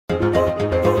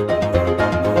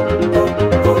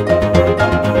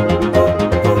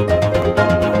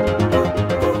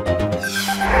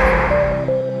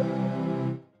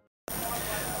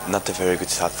Not a very good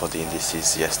start for the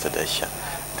indices yesterday.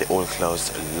 They all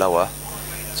closed lower.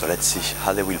 So let's see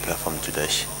how they will perform today.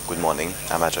 Good morning,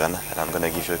 I'm Adrian, and I'm going to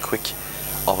give you a quick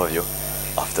overview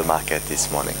of the market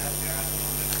this morning.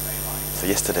 So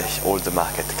yesterday, all the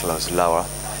market closed lower.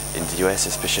 In the US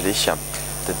especially,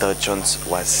 the Dow Jones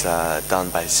was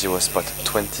down by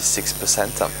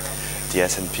 0.26%, the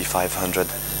S&P 500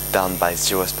 down by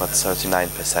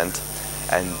 0.39%,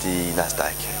 and the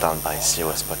NASDAQ down by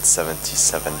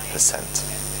 0.77%.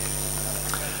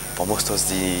 For most of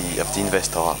the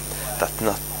investors, that's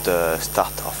not the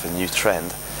start of a new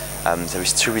trend. There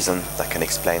is two reasons that can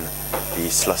explain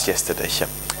this loss yesterday.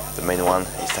 The main one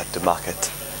is that the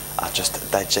market are just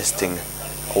digesting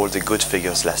all the good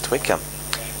figures last week, and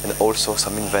also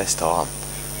some investors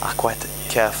are quite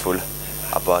careful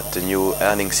about the new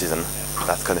earnings season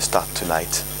that's going to start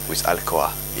tonight with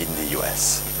Alcoa in the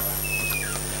US.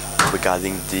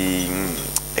 Regarding the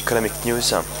economic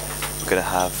news, we're going to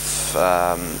have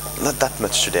not that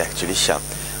much today actually.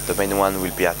 The main one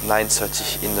will be at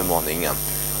 9:30 in the morning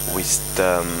with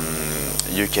the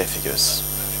UK figures.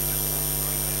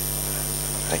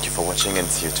 Thank you for watching and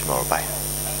see you tomorrow. Bye.